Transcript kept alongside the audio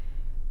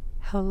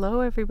Hello,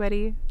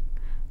 everybody.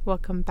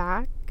 Welcome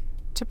back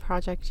to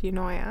Project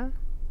Eunoia.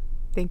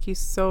 Thank you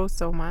so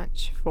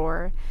much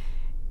for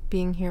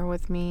being here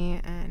with me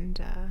and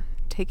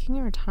taking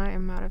your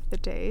time out of the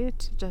day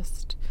to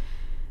just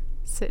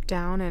sit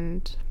down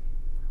and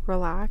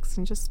relax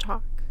and just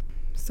talk.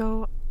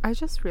 So I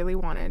just really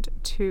wanted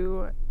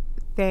to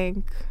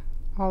thank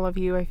all of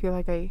you. I feel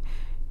like I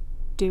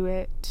do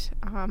it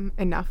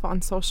enough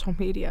on social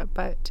media,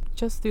 but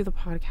just through the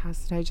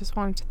podcast, I just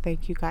wanted to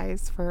thank you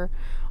guys for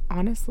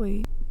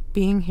honestly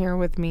being here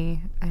with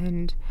me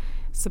and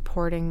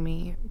supporting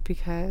me,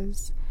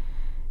 because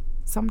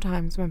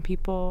sometimes when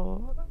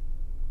people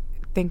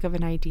think of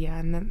an idea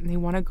and then they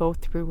want to go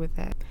through with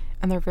it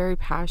and they're very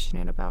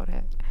passionate about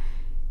it,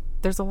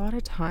 there's a lot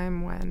of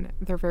time when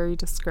they're very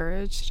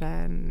discouraged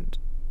and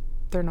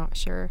they're not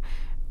sure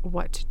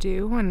what to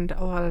do, and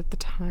a lot of the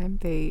time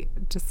they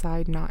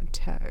decide not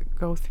to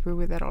go through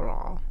with it at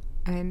all.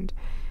 And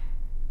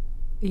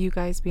you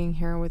guys being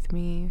here with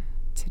me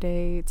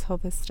today till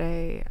this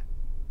day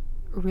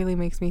really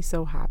makes me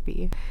so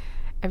happy.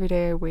 Every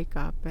day I wake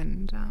up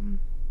and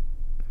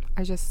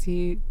I just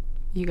see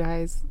you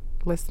guys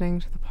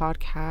listening to the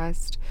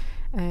podcast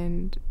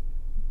and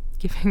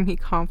giving me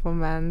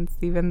compliments,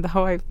 even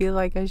though I feel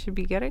like I should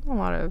be getting a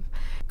lot of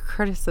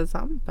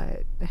criticism.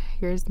 But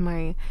here's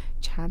my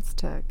chance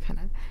to kind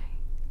of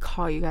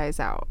call you guys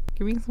out.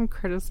 Give me some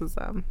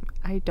criticism.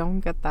 I don't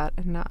get that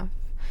enough.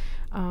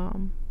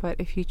 But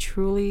if you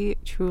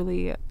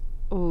truly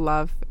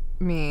love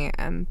me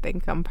and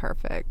think I'm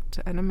perfect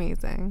and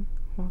amazing,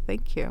 well,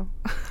 thank you.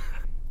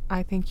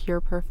 I think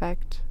you're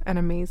perfect and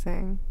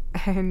amazing,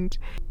 and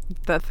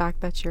the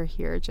fact that you're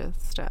here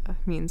just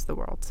means the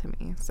world to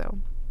me. So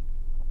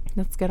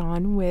let's get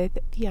on with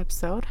the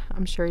episode.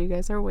 I'm sure you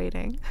guys are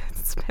waiting.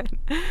 It's been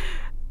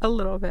a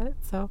little bit.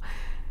 So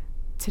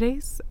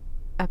today's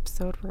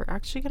episode, we're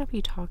actually going to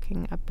be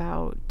talking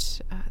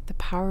about the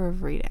power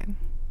of reading.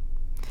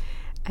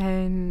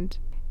 And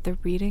the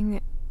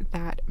reading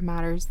that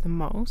matters the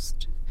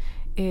most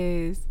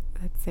is,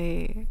 let's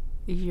say,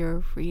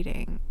 you're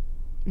reading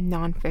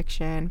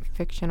nonfiction,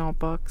 fictional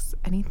books,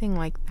 anything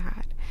like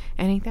that.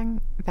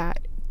 Anything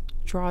that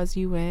draws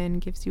you in,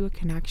 gives you a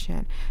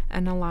connection,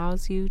 and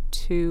allows you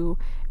to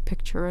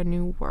picture a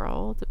new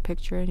world,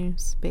 picture a new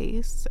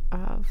space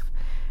of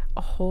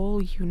a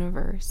whole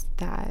universe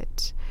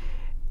that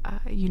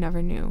you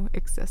never knew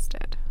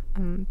existed.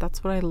 And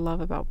that's what I love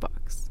about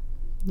books.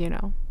 You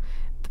know,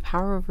 the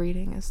power of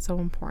reading is so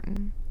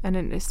important, and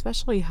it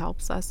especially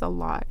helps us a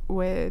lot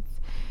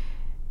with,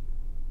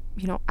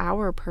 you know,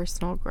 our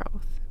personal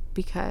growth.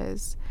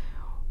 Because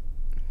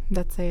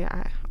let's say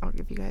I'll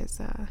give you guys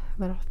a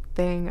little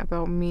thing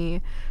about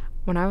me.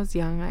 When I was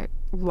young, I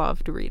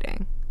loved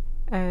reading,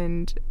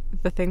 and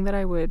the thing that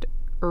I would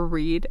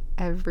read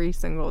every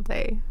single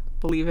day,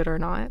 believe it or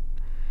not,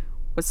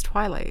 was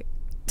Twilight.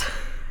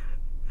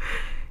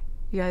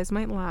 You guys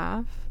might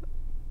laugh,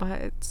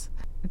 but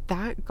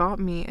that got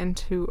me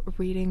into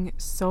reading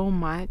so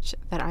much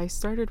that I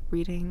started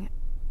reading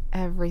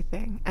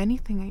everything,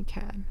 anything I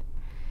can.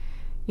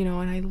 You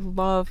know, and I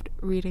loved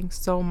reading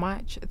so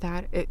much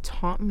that it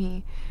taught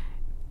me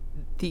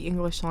the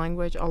English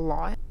language a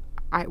lot.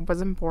 I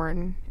wasn't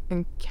born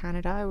in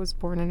Canada. I was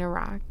born in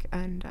Iraq,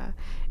 and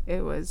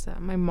it was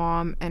my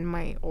mom and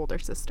my older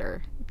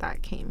sister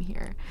that came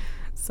here.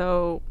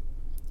 So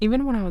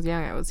even when I was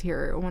young, I was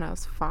here when I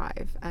was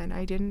 5, and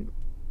I didn't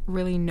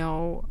really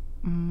know,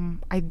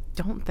 I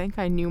don't think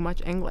I knew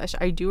much English.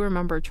 I do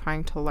remember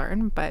trying to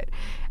learn, but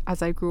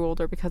as I grew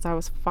older, because I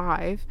was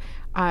 5,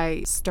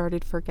 I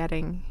started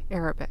forgetting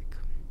Arabic,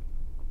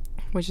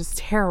 which is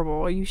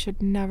terrible. You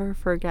should never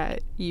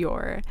forget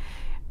your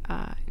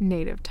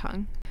native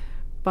tongue.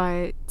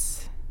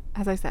 But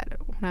as I said,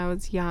 when I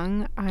was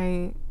young,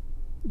 I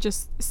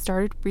just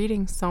started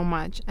reading so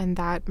much, and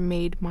that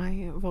made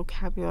my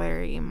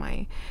vocabulary,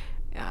 my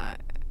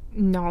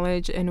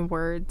knowledge in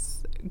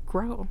words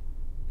grow.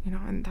 You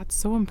know, and that's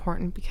so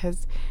important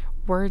because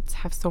words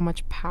have so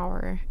much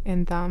power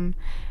in them.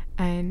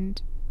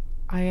 And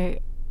I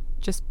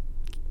just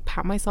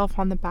pat myself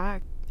on the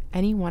back.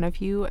 Any one of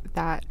you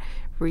that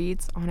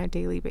reads on a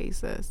daily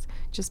basis,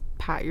 just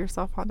pat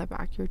yourself on the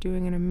back. You're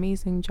doing an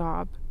amazing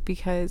job,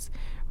 because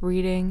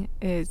reading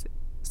is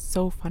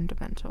so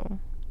fundamental,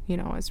 you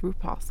know, as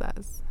RuPaul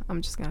says.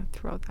 I'm just going to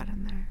throw that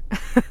in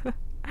there.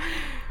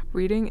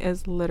 Reading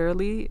is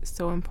literally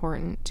so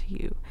important to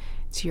you,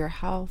 to your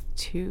health,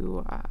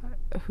 to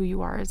who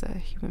you are as a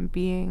human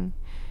being.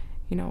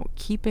 You know,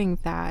 keeping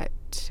that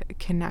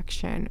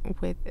connection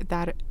with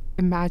that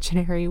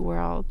imaginary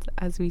world,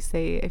 as we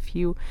say, if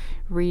you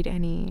read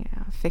any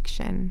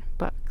fiction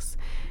books.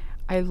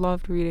 I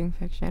loved reading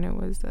fiction. It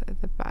was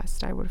the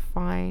best. I would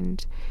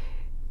find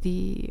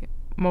the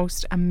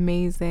most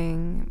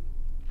amazing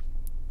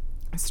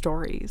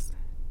stories.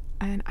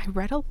 And I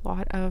read a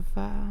lot of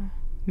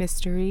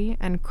mystery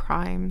and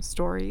crime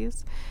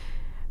stories.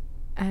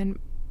 And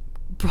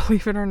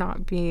believe it or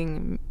not,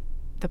 being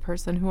the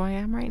person who I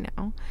am right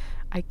now,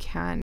 I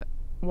can't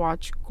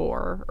watch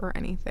gore or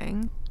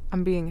anything.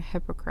 I'm being a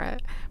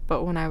hypocrite,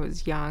 but when I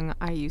was young,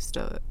 I used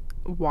to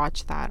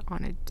watch that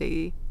on a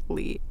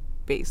daily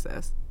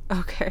basis.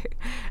 Okay.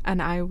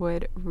 And I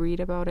would read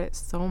about it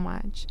so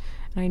much.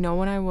 And I know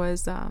when I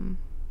was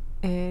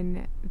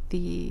in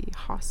the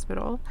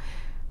hospital,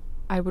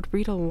 I would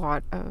read a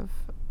lot of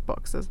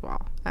books as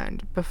well.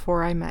 And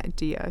before I met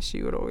Dia,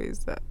 she would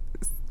always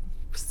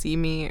see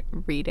me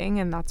reading,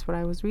 and that's what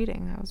I was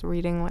reading. I was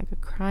reading like a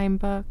crime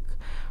book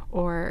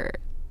or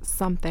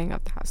something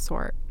of that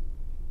sort.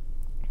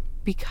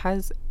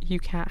 Because you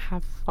can't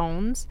have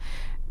phones,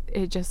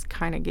 it just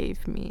kind of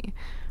gave me,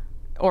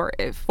 or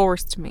it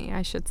forced me,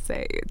 I should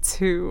say,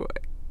 to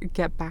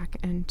get back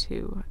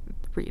into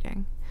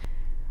reading.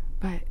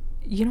 But,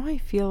 I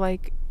feel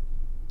like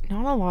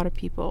not a lot of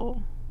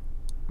people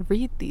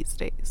read these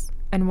days.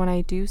 And when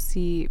I do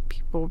see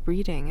people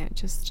reading, it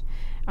just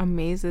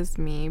amazes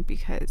me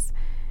because,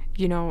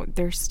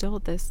 there's still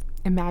this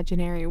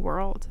imaginary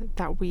world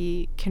that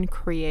we can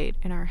create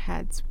in our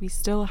heads. We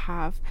still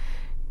have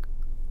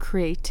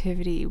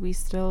creativity. We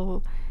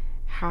still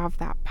have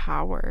that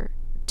power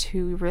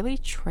to really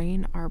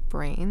train our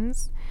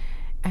brains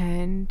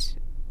and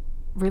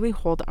really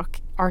hold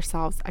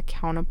ourselves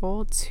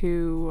accountable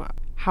to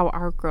how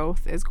our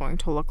growth is going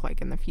to look like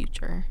in the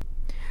future.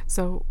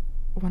 So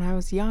when I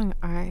was young,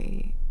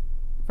 I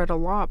read a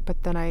lot,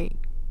 but then I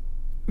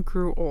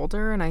grew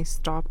older and I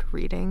stopped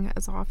reading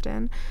as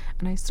often,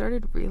 and I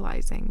started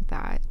realizing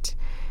that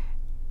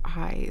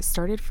I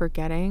started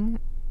forgetting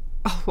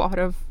a lot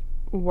of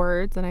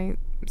words, and I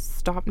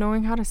stopped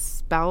knowing how to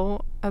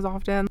spell as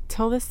often.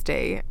 Till this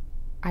day,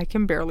 I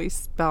can barely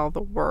spell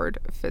the word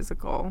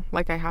physical.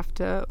 Like, I have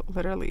to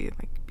literally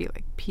be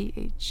like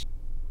PHSY.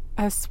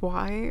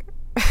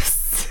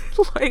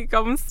 Like,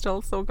 I'm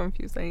still so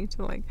confused. I need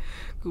to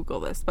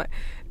Google this. But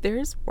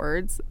there's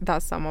words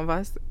that some of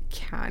us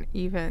can't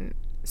even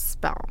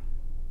spell,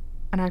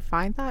 and I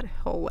find that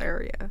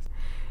hilarious.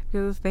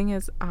 Because the thing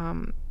is,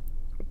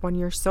 when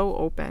you're so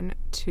open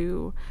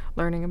to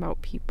learning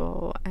about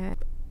people and,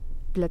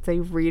 let's say,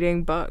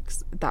 reading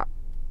books, that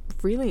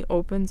really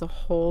opens a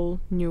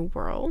whole new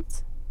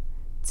world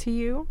to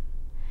you.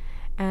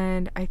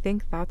 And I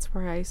think that's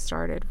where I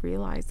started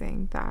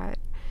realizing that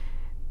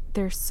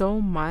there's so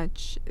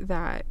much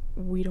that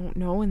we don't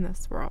know in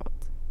this world.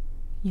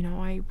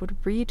 I would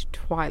read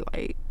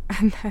Twilight,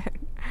 and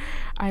then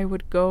I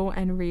would go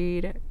and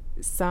read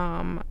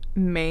some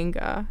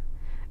manga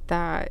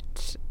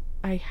that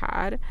I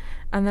had,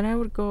 and then I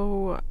would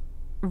go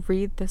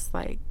read this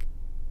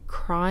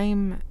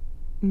crime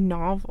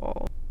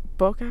novel.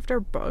 Book after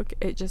book,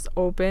 it just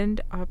opened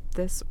up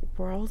this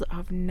world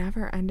of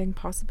never-ending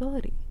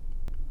possibility.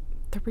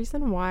 The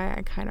reason why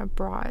I kind of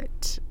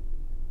brought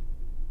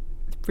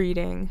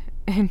reading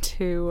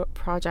into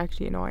Project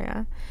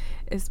Eunoia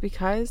is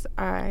because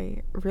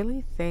I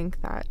really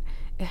think that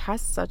it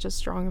has such a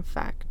strong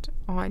effect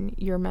on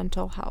your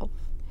mental health.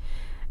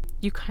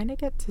 You kind of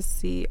get to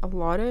see a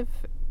lot of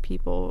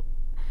people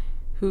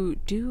who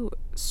do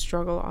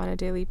struggle on a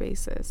daily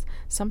basis.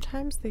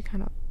 Sometimes they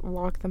kind of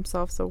lock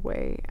themselves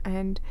away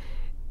and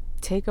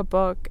take a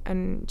book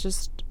and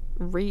just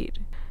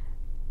read.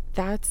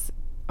 That's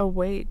a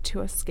way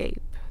to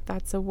escape.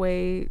 That's a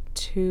way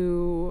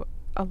to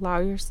allow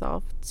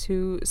yourself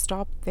to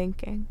stop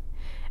thinking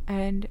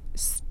and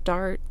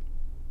start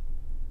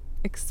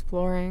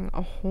exploring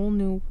a whole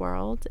new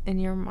world in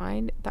your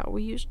mind that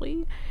we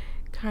usually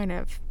kind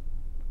of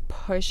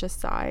push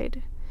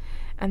aside.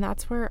 And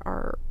that's where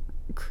our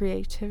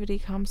creativity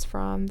comes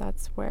from.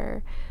 That's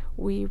where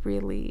we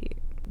really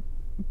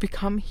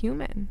become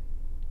human,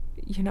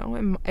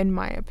 in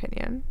my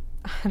opinion.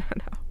 I don't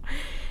know.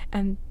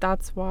 And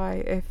that's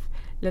why, if,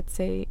 let's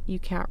say, you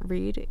can't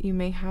read, you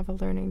may have a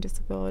learning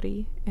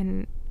disability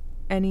in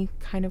any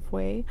kind of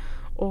way,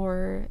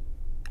 or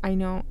I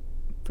know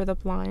for the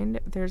blind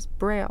there's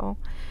Braille,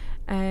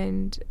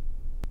 and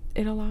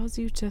it allows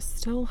you to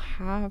still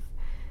have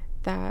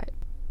that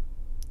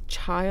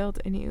child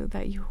in you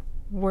that you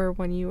were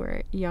when you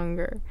were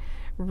younger,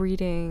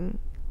 reading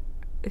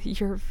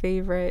your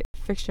favorite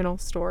fictional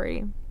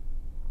story.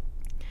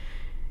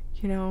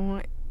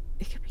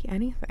 It could be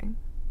anything.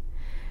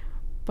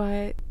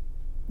 But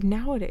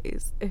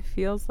nowadays, it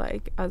feels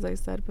like, as I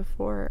said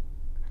before,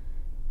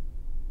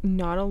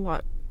 not a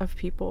lot of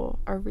people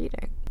are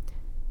reading.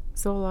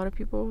 So a lot of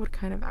people would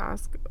kind of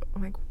ask,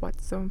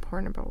 what's so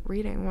important about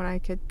reading when I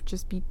could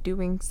just be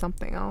doing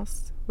something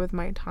else with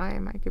my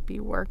time? I could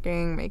be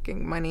working,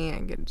 making money, I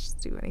could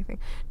just do anything.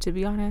 To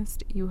be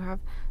honest, you have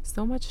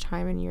so much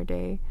time in your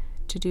day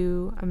to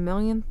do a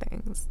million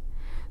things.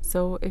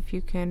 So if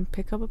you can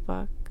pick up a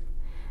book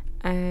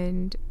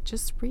and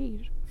just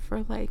read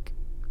for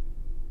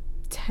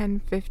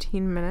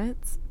 10-15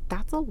 minutes,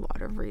 that's a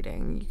lot of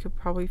reading. You could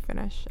probably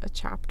finish a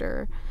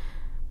chapter,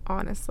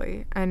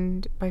 honestly.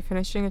 And by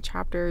finishing a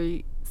chapter,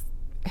 in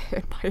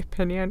my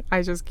opinion,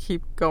 I just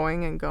keep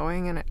going and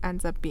going, and it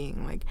ends up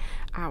being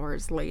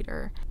hours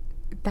later.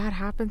 That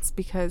happens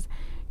because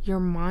your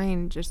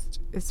mind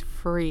just is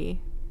free.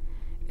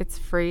 It's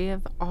free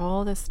of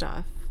all the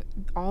stuff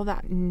all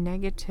that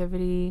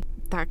negativity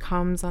that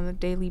comes on a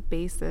daily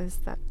basis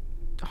that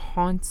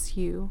haunts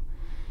you,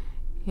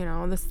 you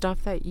know, the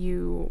stuff that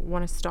you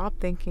want to stop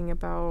thinking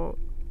about,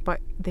 but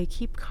they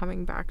keep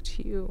coming back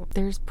to you.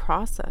 There's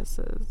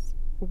processes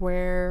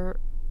where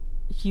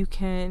you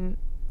can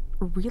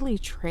really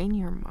train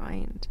your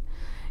mind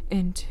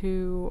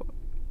into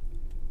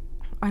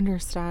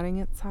understanding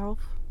itself,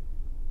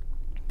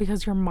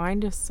 because your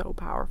mind is so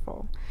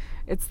powerful.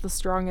 It's the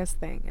strongest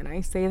thing. And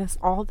I say this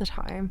all the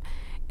time.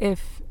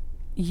 If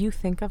you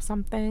think of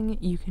something,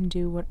 you can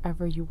do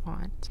whatever you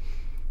want.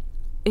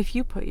 If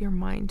you put your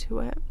mind to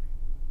it,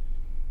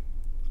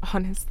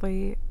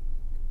 honestly,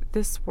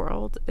 this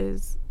world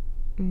is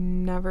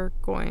never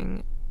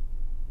going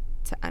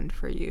to end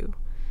for you.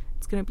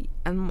 It's going to be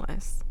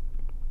endless.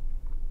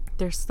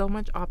 There's so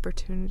much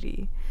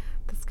opportunity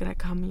that's going to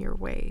come your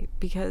way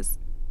because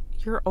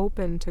you're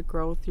open to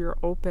growth. You're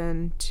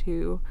open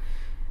to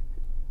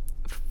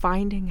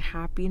finding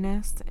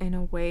happiness in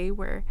a way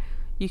where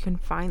you can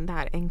find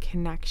that in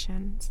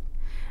connections.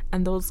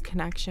 And those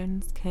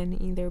connections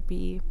can either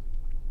be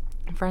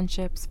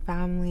friendships,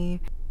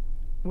 family,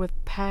 with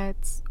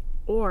pets,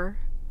 or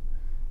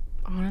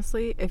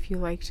honestly, if you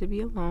like to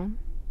be alone,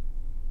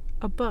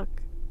 a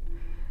book.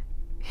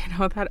 You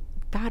know,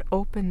 that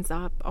opens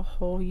up a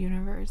whole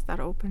universe. That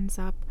opens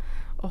up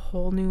a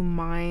whole new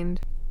mind.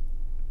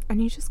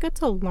 And you just get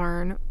to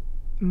learn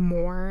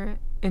more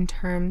in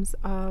terms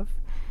of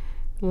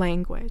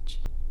language.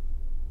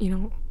 You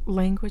know,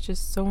 language is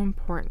so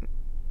important.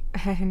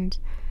 And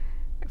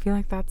I feel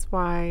like that's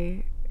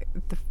why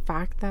the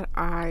fact that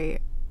I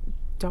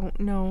don't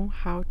know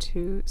how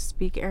to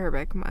speak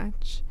Arabic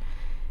much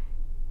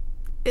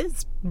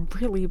is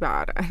really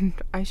bad. And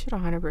I should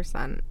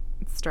 100%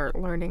 start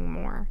learning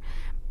more.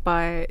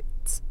 But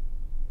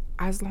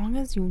as long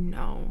as you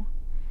know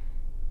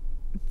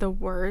the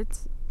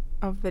words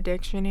of the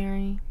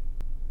dictionary,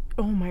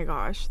 oh my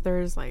gosh,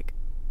 there's like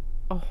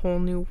a whole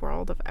new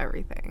world of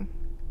everything.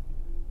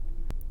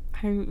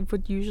 I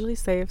would usually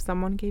say if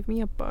someone gave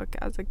me a book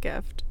as a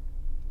gift,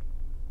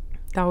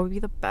 that would be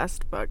the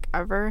best book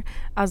ever,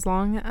 as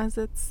long as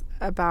it's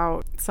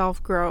about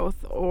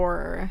self-growth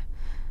or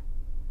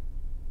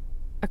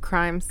a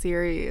crime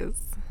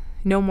series.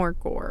 No more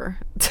gore.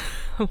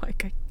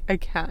 Like, I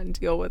can't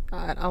deal with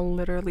that. I'll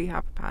literally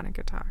have a panic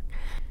attack.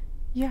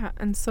 Yeah,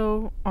 and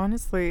so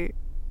honestly,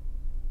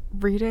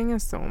 reading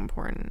is so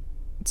important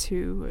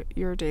to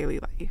your daily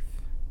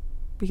life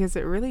because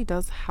it really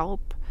does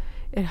help.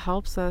 It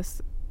helps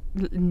us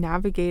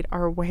navigate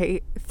our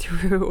way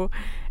through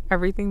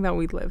everything that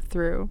we live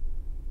through.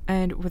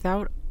 And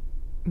without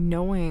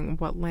knowing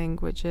what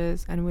language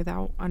is and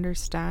without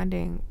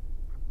understanding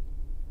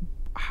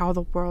how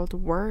the world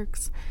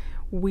works,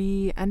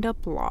 we end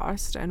up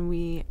lost and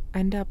we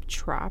end up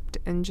trapped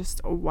in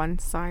just a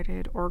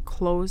one-sided or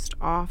closed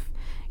off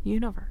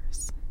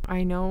universe.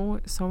 I know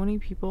so many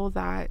people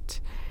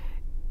that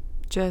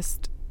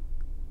just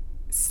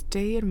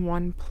stay in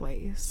one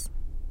place,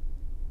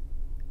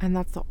 and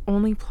that's the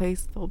only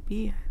place they'll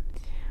be in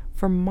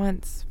for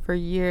months, for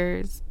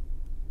years.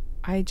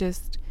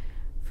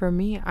 For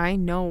me, I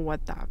know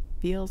what that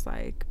feels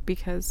like,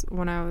 because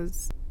when I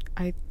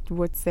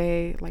would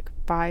say like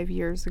 5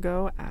 years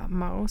ago at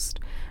most,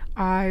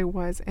 I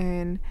was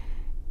in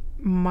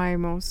my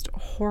most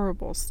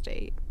horrible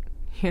state,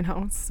 you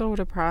know, so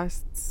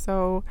depressed,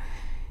 so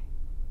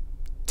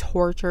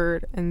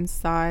tortured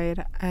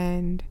inside,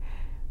 and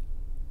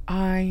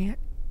I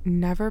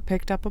never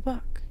picked up a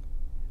book.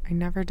 I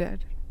never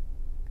did.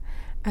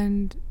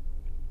 And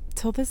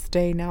till this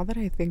day, now that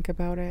I think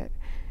about it,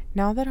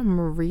 now that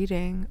I'm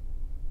reading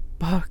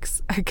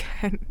books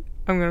again,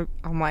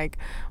 I'm like,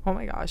 oh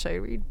my gosh, I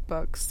read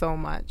books so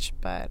much,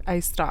 but I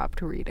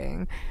stopped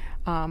reading.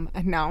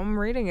 And now I'm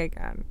reading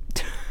again.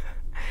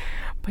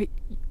 But,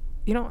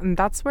 you know, and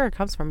that's where it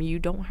comes from. You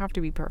don't have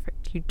to be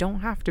perfect. You don't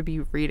have to be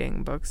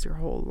reading books your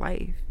whole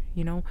life.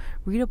 You know,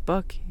 read a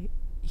book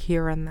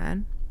here and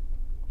then.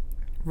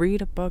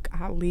 Read a book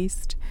at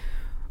least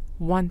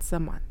once a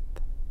month.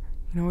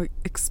 You know,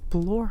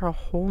 explore a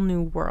whole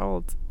new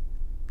world.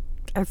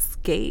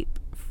 Escape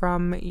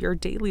from your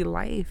daily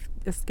life.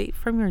 Escape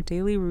from your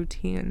daily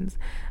routines.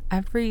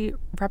 Every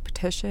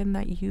repetition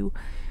that you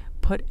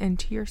put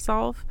into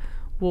yourself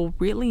will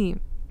really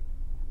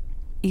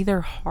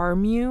either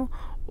harm you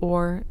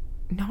or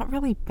not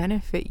really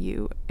benefit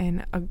you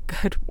in a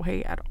good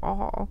way at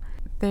all.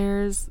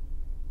 There's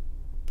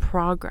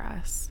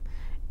progress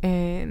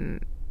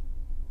in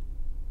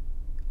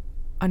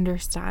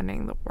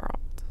understanding the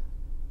world,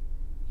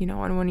 you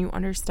know, and when you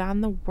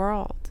understand the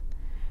world,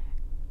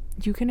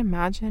 you can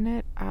imagine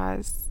it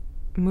as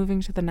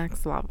moving to the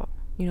next level.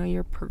 You know,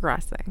 you're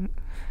progressing.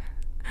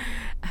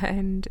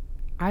 And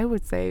I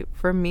would say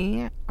for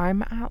me,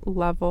 I'm at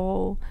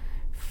level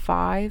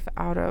 5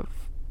 out of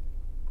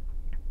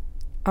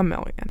a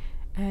million.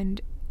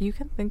 And you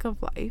can think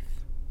of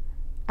life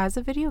as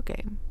a video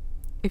game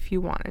if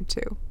you wanted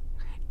to.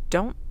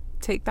 Don't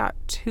take that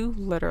too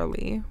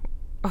literally.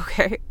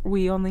 Okay,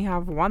 we only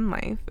have one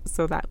life,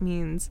 so that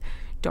means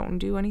don't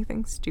do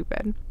anything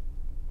stupid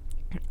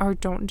or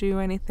don't do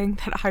anything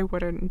that I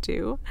wouldn't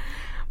do.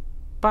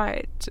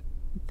 But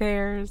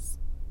there's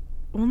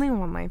only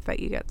one life that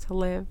you get to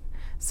live.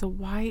 So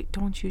why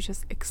don't you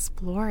just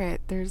explore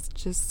it? There's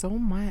just so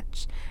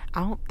much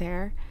out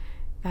there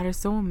that is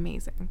so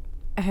amazing.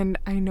 And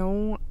I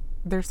know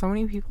there's so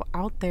many people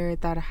out there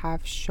that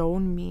have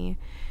shown me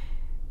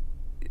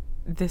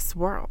this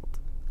world.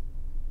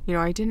 You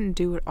know, I didn't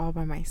do it all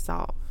by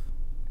myself.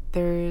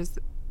 There's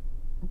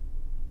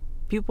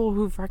people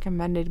who've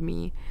recommended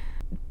me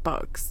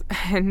books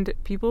and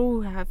people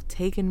who have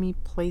taken me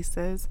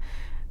places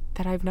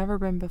that I've never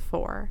been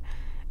before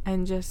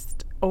and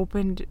just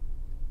opened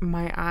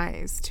my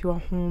eyes to a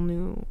whole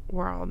new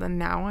world. And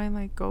now I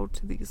like go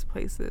to these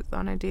places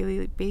on a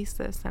daily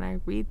basis and I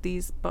read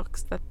these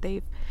books that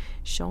they've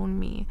shown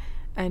me,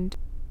 and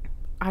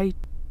I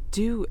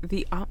do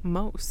the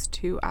utmost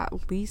to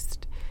at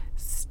least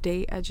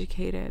stay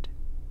educated,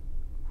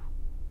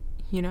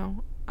 you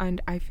know?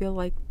 And I feel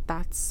like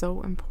that's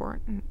so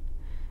important,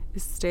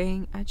 is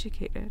staying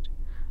educated,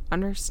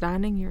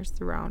 understanding your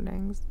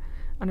surroundings,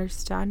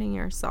 understanding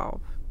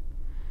yourself,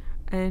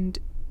 and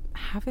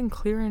having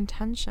clear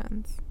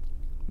intentions.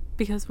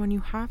 Because when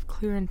you have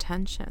clear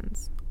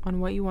intentions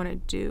on what you want to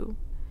do,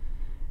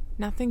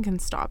 nothing can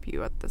stop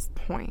you at this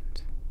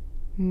point.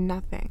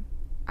 Nothing.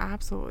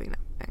 Absolutely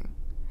nothing.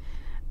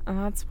 And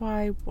that's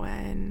why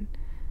when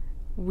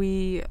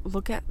we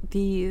look at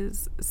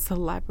these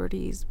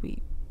celebrities,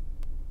 we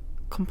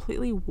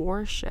completely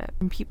worship,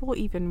 and people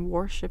even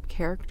worship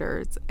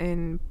characters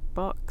in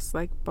books.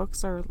 Like,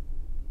 books are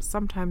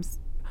sometimes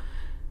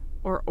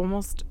or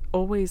almost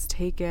always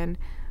taken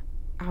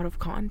out of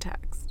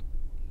context,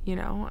 you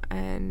know?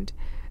 And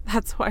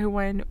that's why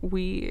when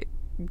we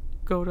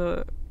go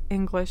to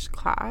English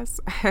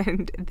class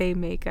and they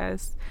make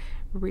us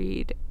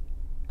read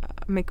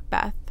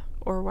Macbeth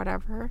or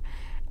whatever,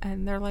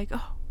 and they're like,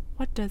 oh,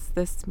 what does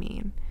this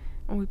mean?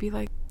 And we'd be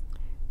like,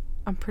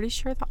 I'm pretty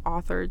sure the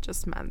author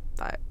just meant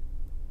that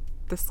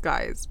the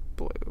sky is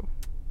blue,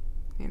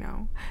 you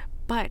know?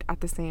 But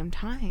at the same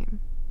time,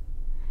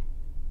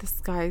 the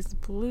sky's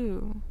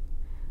blue,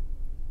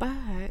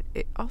 but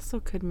it also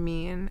could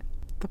mean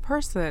the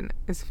person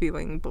is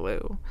feeling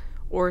blue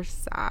or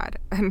sad.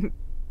 And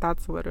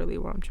that's literally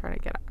what I'm trying to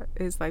get at,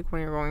 is like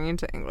when you're going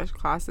into English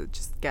class, it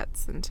just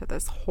gets into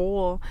this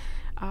whole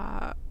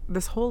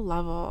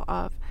level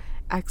of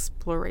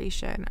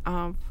exploration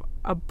of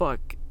a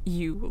book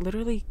you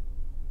literally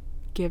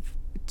give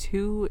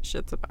two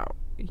shits about,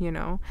 you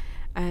know?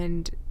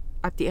 And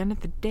at the end of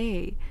the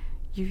day,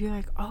 you feel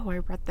like, oh, I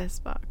read this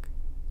book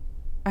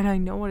and I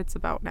know what it's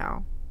about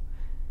now.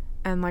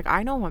 And like,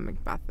 I know what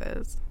Macbeth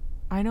is.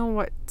 I know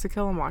what To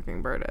Kill a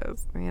Mockingbird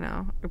is, you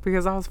know,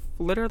 because I was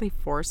literally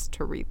forced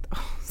to read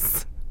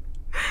those.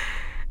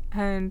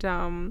 And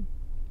I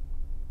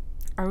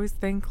always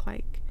think,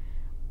 like,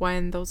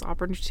 when those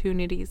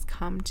opportunities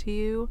come to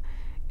you,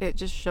 it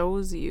just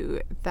shows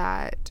you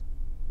that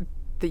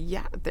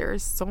there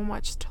is so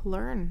much to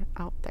learn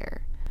out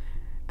there.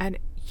 And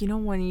you know,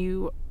 when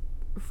you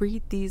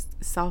read these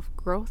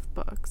self-growth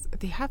books,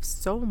 they have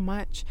so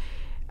much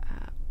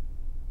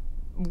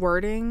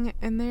wording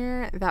in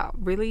there that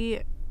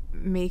really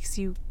makes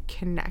you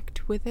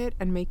connect with it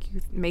and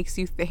makes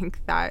you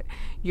think that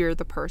you're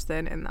the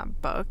person in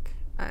that book.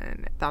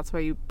 And that's why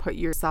you put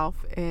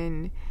yourself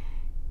in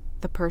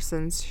the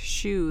person's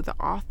shoe, the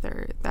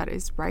author that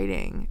is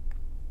writing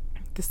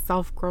the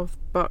self-growth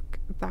book,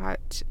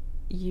 that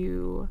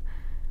you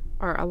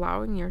are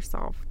allowing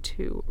yourself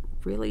to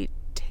really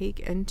take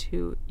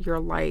into your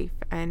life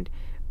and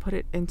put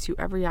it into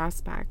every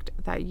aspect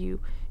that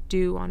you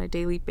do on a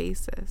daily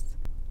basis.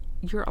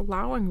 You're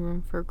allowing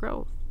room for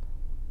growth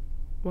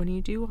when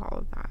you do all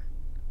of that,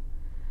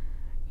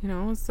 you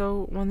know?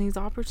 So when these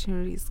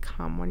opportunities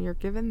come, when you're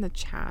given the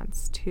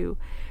chance to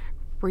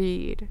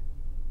read,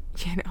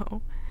 you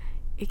know,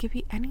 it could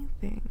be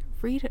anything.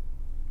 Read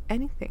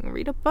anything.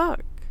 Read a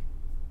book.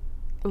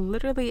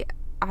 Literally,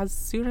 as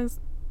soon as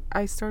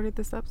I started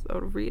this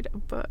episode, read a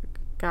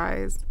book,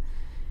 guys.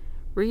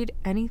 Read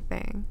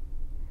anything.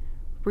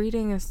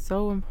 Reading is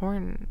so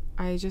important.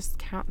 I just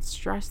can't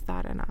stress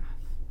that enough.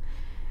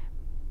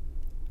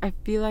 I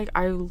feel like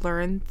I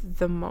learned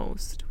the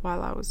most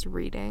while I was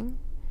reading,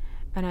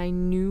 and I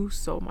knew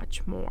so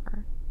much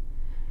more.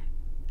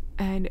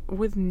 And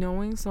with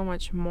knowing so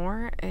much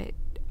more, it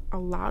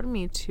allowed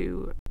me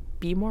to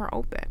be more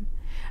open.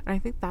 And I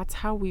think that's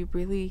how we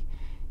really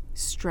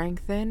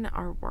strengthen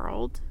our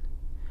world,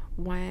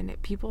 when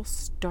people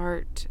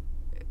start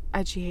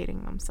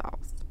educating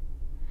themselves.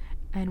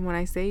 And when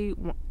I say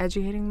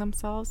educating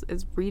themselves,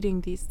 is reading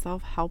these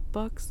self-help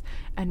books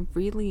and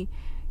really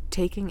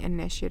taking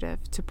initiative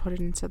to put it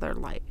into their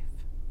life.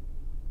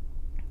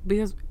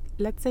 Because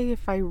let's say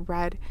if I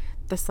read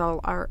The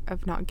Subtle Art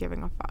of Not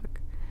Giving a Fuck,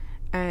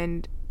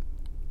 and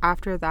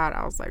after that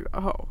I was like,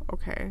 oh,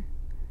 okay,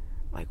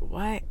 like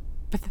what?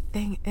 But the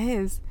thing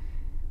is,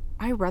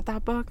 I read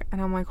that book and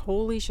I'm like,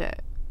 holy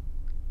shit,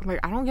 like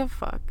I don't give a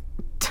fuck.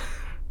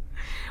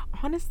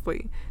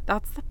 Honestly,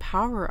 that's the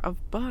power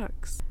of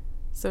books.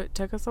 So it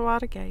took us a while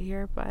to get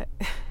here, but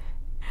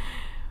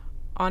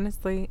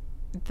honestly,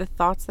 the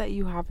thoughts that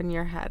you have in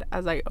your head,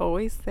 as I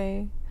always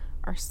say,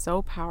 are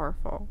so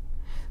powerful.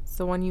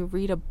 So when you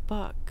read a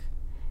book,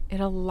 it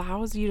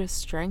allows you to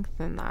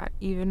strengthen that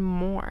even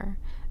more.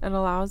 It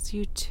allows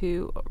you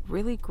to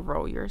really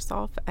grow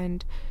yourself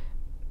and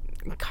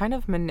kind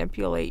of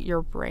manipulate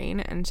your brain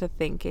into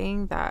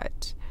thinking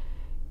that,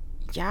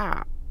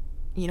 yeah,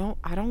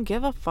 I don't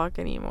give a fuck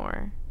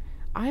anymore.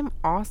 I'm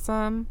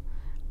awesome.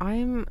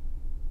 I'm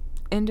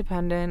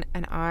independent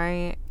and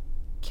I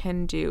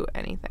can do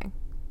anything.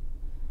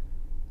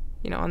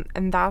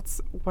 And that's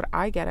what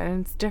I get.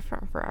 And it's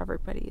different for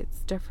everybody.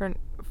 It's different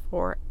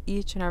for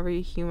each and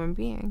every human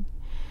being.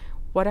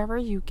 Whatever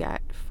you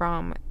get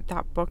from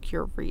that book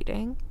you're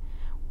reading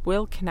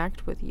will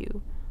connect with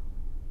you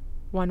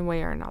one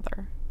way or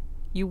another.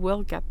 You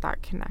will get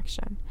that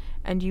connection,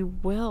 and you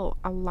will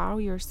allow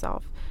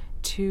yourself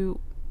to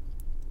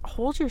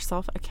hold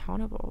yourself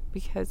accountable,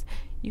 because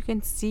you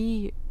can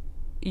see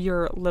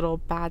your little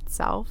bad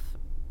self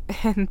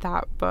in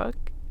that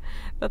book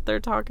that they're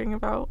talking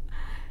about,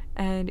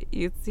 and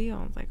you'd see,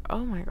 I was like,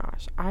 oh my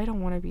gosh, I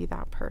don't want to be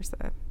that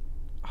person,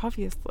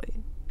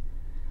 obviously.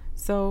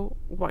 So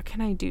what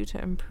can I do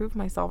to improve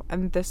myself?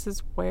 And this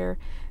is where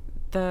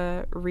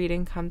the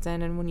reading comes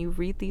in. And when you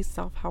read these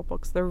self-help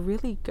books, they're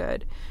really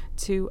good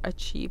to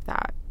achieve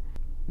that.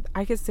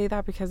 I could say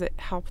that because it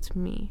helped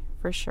me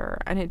for sure.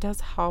 And it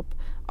does help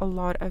a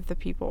lot of the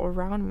people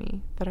around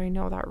me that I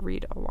know that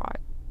read a lot.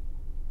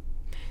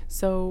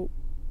 So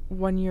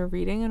when you're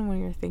reading and when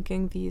you're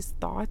thinking these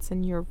thoughts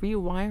and you're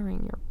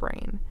rewiring your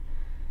brain,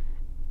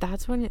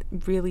 that's when it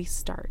really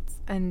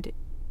starts. And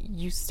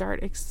you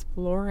start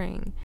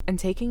exploring and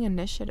taking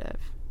initiative,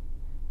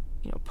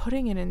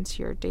 putting it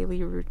into your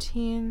daily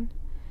routine,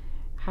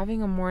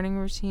 having a morning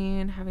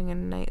routine, having a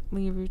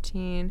nightly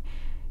routine,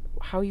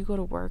 how you go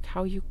to work,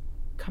 how you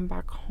come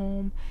back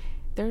home.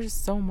 There's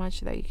so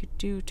much that you could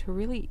do to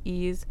really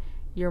ease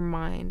your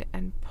mind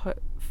and put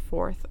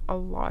forth a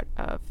lot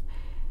of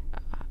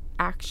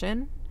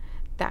action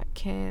that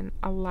can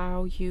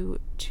allow you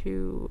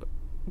to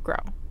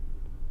grow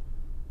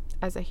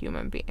as a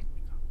human being.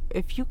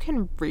 If you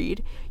can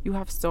read, you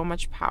have so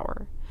much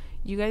power.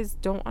 You guys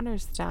don't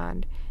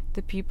understand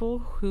the people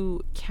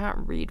who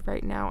can't read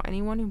right now,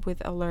 anyone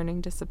with a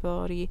learning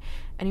disability,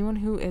 anyone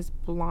who is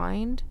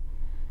blind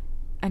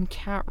and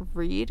can't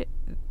read,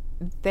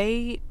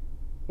 they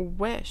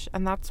wish,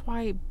 and that's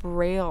why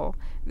Braille,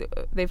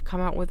 they've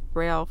come out with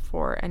Braille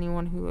for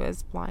anyone who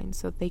is blind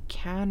so they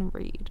can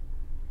read.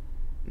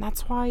 And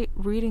that's why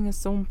reading is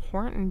so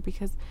important,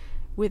 because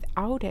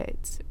without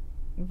it,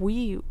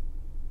 we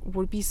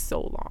would be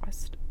so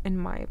lost, in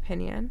my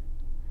opinion.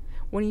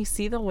 When you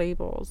see the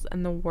labels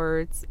and the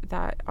words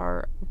that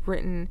are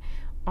written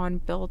on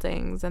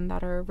buildings and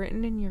that are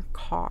written in your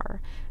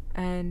car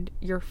and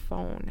your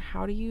phone,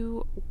 how do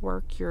you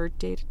work your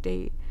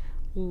day-to-day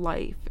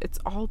life? It's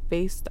all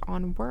based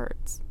on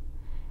words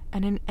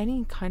and in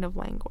any kind of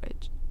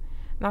language.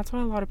 And that's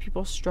why a lot of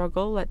people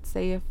struggle. Let's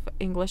say if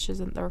English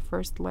isn't their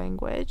first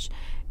language,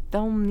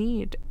 they'll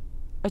need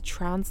a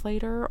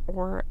translator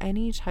or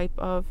any type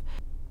of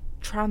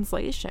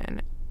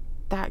translation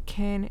that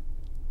can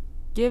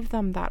give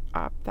them that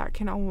up, that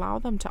can allow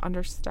them to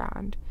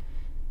understand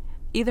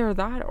either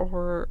that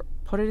or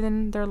put it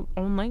in their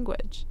own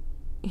language.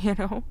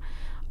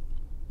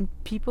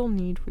 People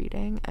need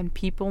reading, and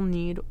people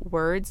need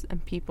words,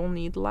 and people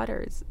need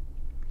letters.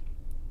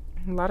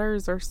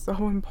 Letters are so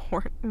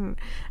important,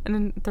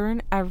 and they're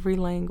in every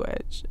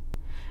language.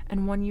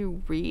 And when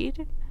you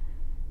read,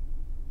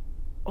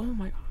 oh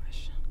my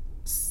gosh,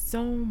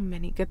 so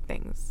many good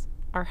things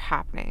are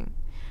happening.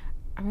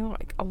 I mean,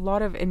 like, a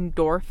lot of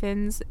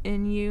endorphins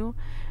in you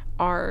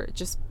are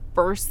just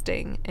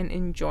bursting in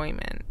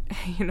enjoyment,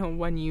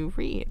 when you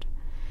read.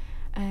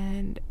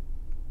 And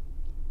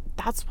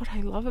that's what I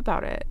love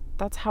about it.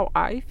 That's how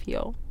I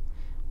feel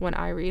when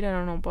I read. I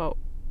don't know about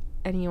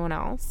anyone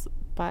else,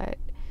 but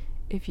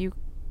if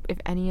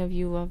any of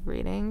you love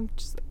reading,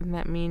 just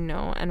let me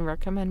know and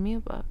recommend me a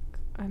book.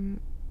 I'm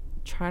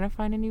trying to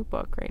find a new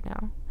book right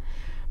now.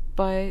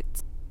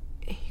 But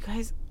you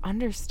guys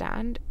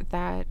understand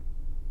that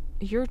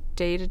your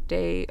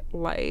day-to-day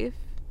life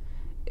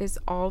is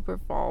all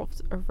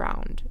revolved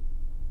around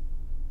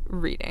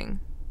reading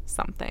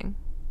something.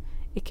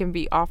 It can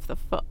be off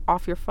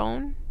your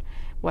phone,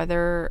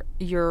 whether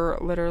you're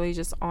literally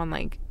just on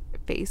like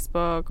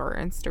Facebook or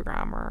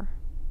Instagram or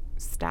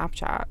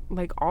Snapchat.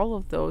 Like, all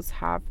of those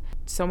have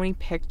so many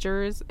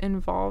pictures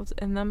involved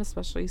in them,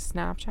 especially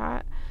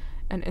Snapchat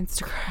and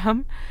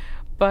Instagram.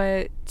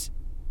 But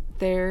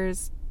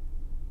there's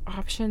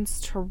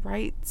options to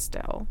write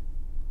still.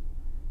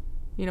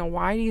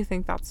 Why do you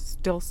think that's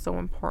still so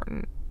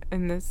important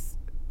in this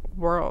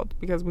world?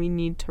 Because we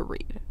need to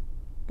read.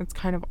 It's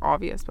kind of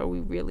obvious, but we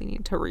really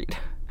need to read.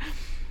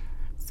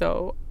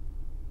 So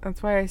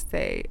that's why I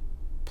say,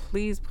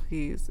 please,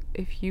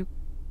 if you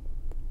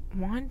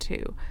want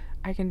to,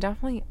 I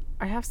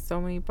have so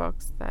many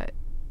books that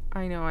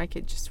I know I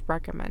could just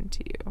recommend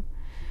to you.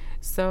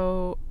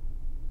 So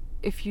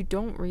if you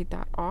don't read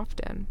that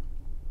often,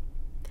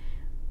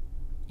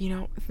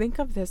 think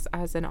of this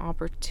as an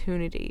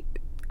opportunity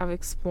of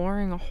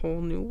exploring a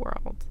whole new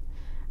world,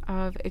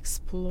 of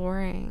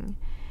exploring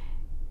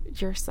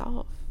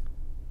yourself,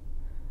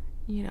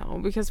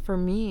 because for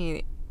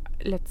me,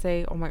 let's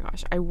say, oh my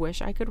gosh, I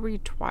wish I could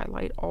read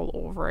Twilight all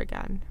over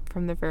again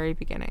from the very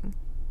beginning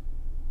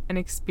and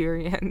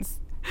experience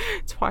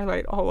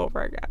Twilight all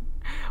over again.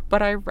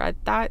 But I read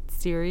that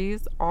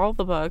series, all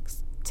the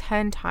books,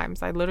 10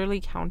 times. I literally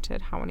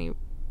counted how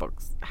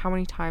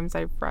many times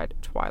I've read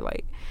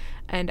Twilight.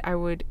 And I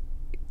would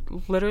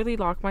literally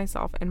lock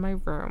myself in my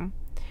room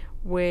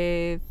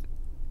with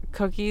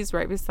cookies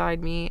right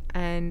beside me,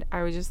 and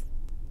I would just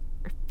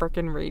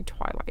freaking read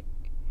Twilight.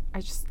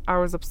 I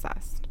was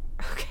obsessed.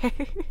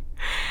 Okay.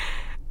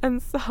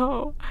 And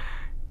so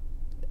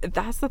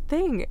that's the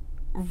thing.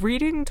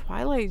 Reading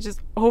Twilight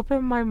just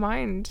opened my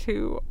mind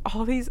to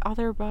all these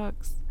other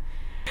books.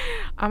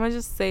 I'm gonna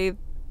just say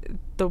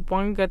the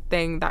one good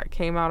thing that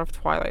came out of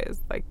Twilight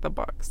is the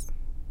books.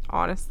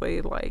 Honestly,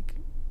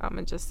 I'm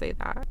gonna just say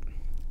that.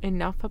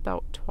 Enough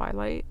about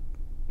Twilight.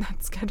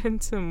 Let's get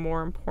into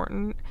more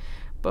important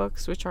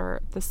books, which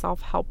are the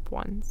self-help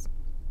ones.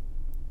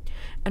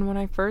 And when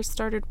I first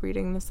started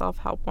reading the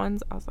self-help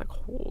ones, I was like,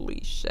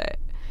 holy shit,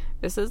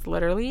 this is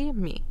literally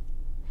me.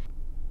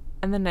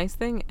 And the nice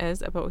thing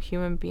is about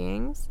human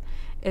beings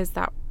is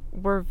that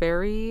we're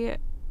very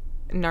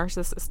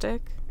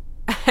narcissistic.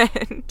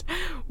 And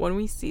when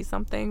we see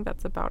something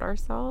that's about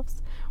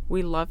ourselves,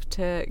 we love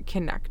to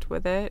connect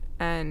with it.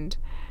 And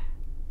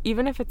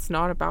even if it's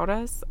not about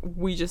us,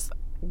 we just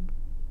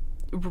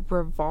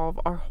revolve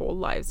our whole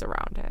lives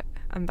around it.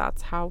 And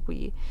that's how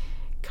we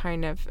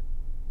kind of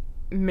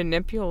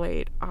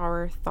manipulate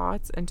our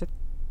thoughts into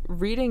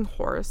reading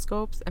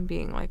horoscopes and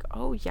being like,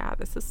 oh yeah,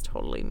 this is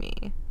totally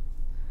me.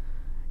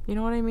 You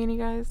know what I mean, you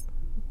guys?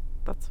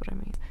 That's what I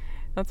mean.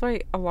 That's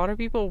why a lot of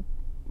people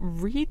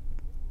read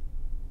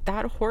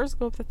that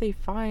horoscope that they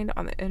find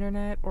on the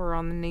internet or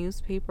on the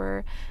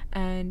newspaper,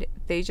 and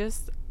they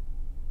just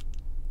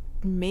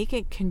make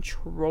it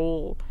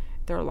control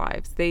their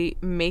lives. They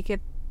make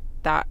it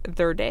that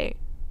their day.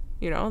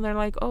 They're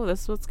like, oh,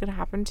 this is what's gonna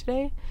happen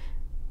today.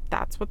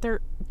 That's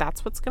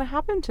what's gonna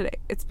happen today.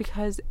 It's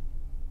because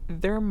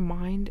their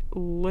mind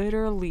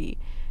literally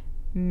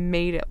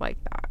made it like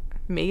that,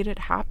 made it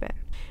happen.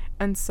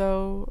 And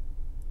so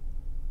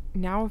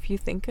now if you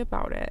think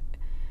about it,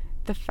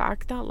 the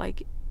fact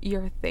that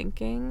you're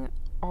thinking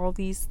all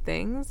these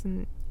things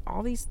and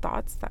all these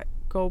thoughts that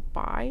go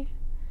by,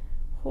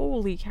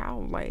 holy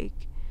cow,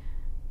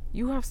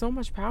 you have so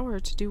much power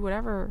to do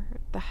whatever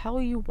the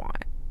hell you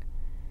want.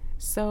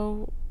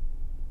 So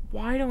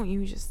why don't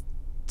you just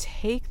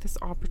take this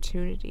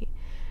opportunity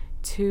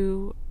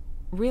to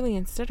really,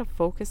 instead of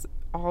focus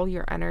all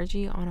your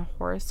energy on a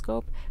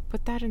horoscope,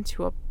 put that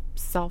into a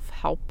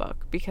self-help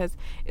book, because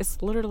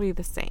it's literally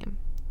the same.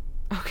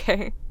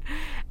 Okay?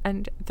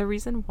 And the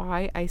reason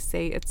why I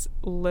say it's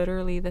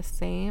literally the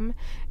same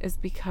is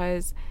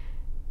because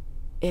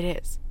it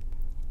is.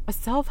 A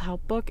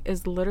self-help book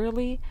is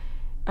literally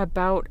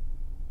about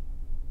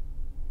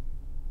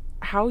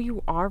how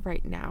you are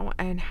right now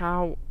and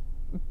how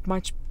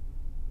much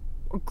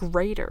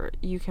greater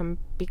you can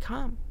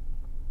become.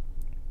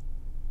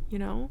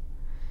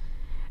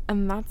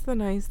 And that's the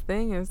nice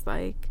thing is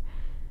I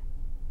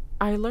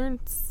learned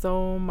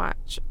so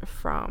much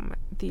from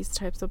these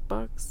types of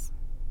books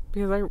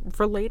because I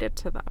related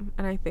to them.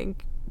 And I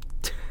think,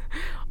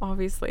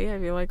 obviously, I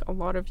feel like a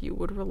lot of you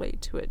would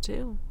relate to it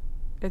too.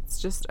 It's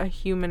just a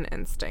human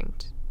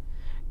instinct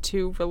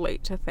to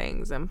relate to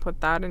things and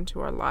put that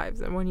into our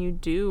lives. And when you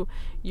do,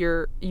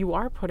 you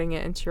are putting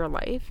it into your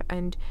life,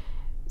 and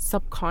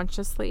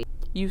subconsciously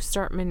you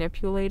start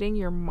manipulating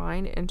your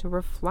mind into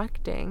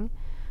reflecting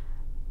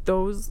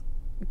those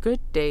good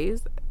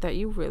days that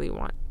you really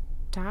want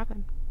to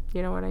happen.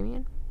 You know what I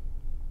mean?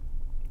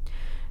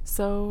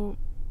 So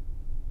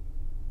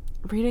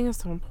reading is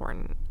so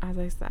important. As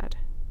I said,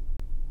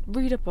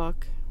 read a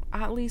book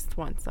at least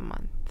once a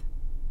month.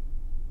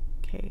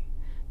 Okay,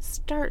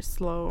 start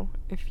slow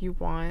if you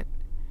want.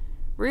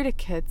 Read a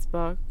kid's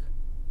book.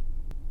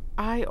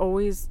 I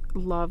always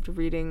loved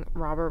reading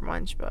Robert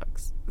Munsch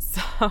books,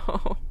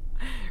 so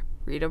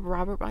read a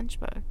Robert Munsch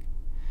book.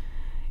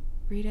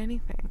 Read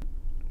anything.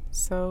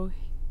 So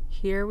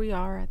here we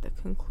are at the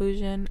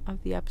conclusion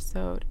of the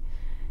episode.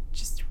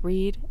 Just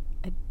read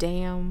a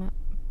damn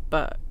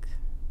book.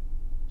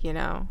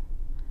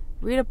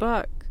 Read a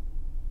book.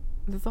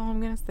 That's all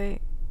I'm gonna say.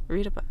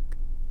 Read a book.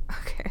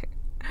 Okay.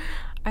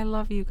 I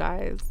love you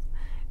guys.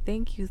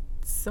 Thank you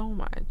so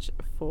much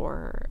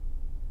for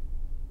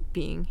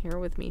being here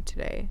with me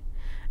today.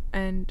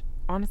 And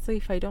honestly,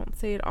 if I don't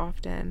say it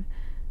often,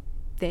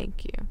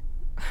 thank you.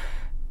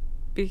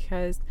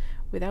 Because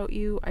without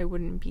you, I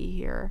wouldn't be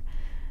here.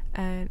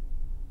 And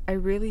I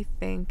really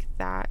think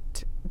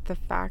that the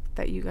fact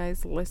that you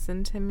guys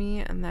listen to me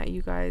and that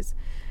you guys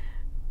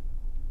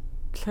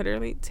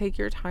literally take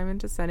your time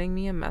into sending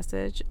me a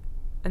message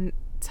and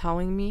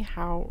telling me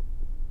how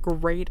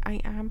great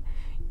I am.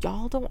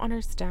 Y'all don't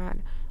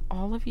understand.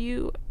 All of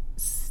you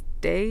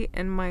stay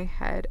in my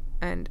head,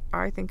 and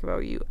I think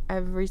about you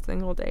every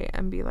single day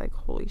and be like,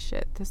 holy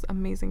shit, this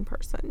amazing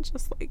person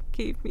just like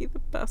gave me the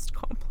best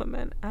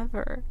compliment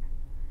ever.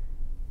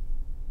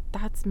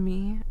 That's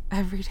me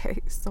every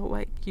day. So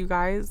like, you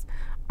guys,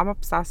 I'm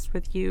obsessed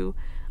with you.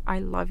 I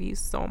love you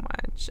so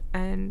much,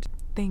 and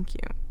thank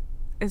you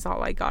is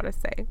all I gotta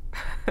say.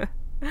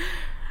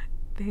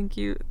 Thank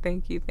you,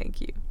 thank you,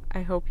 thank you.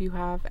 I hope you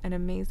have an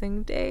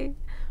amazing day,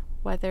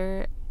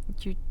 whether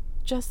you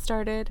just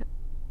started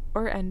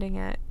or ending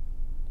it.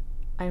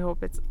 I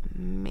hope it's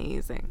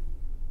amazing.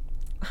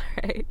 All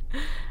right.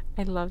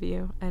 I love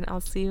you, and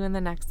I'll see you in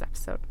the next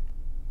episode.